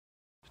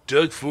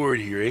Doug Ford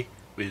here,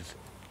 with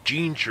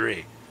Gene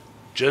Charest.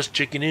 Just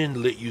checking in to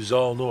let yous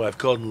all know I've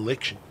called an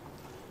election.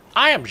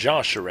 I am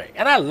Jean Charest,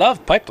 and I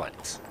love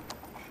pipelines.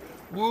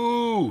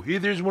 Whoa, hey,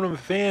 there's one of my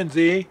fans,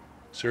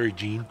 Sorry,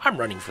 Gene. I'm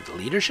running for the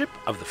leadership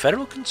of the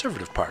Federal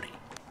Conservative Party.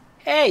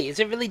 Hey, is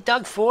it really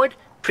Doug Ford,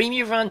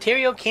 Premier of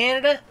Ontario,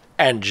 Canada?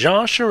 And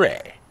Jean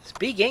Charest.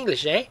 Speak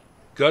English, eh?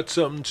 Got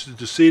something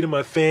to say to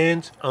my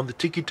fans on the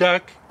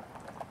TikTok?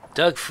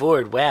 Doug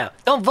Ford, wow.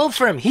 Don't vote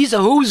for him. He's a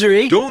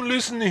hoser, eh? Don't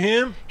listen to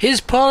him. His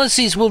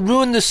policies will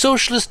ruin the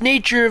socialist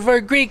nature of our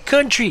great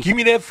country. Give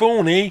me that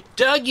phone,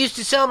 Doug used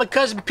to sell my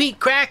cousin Pete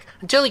crack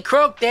until he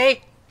croaked, eh?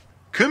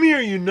 Come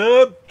here, you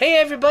nub. Hey,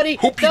 everybody.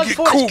 Hope Doug you get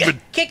Ford's COVID.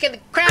 kicking the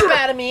crap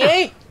out of me,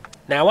 eh?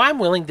 Now I'm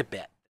willing to bet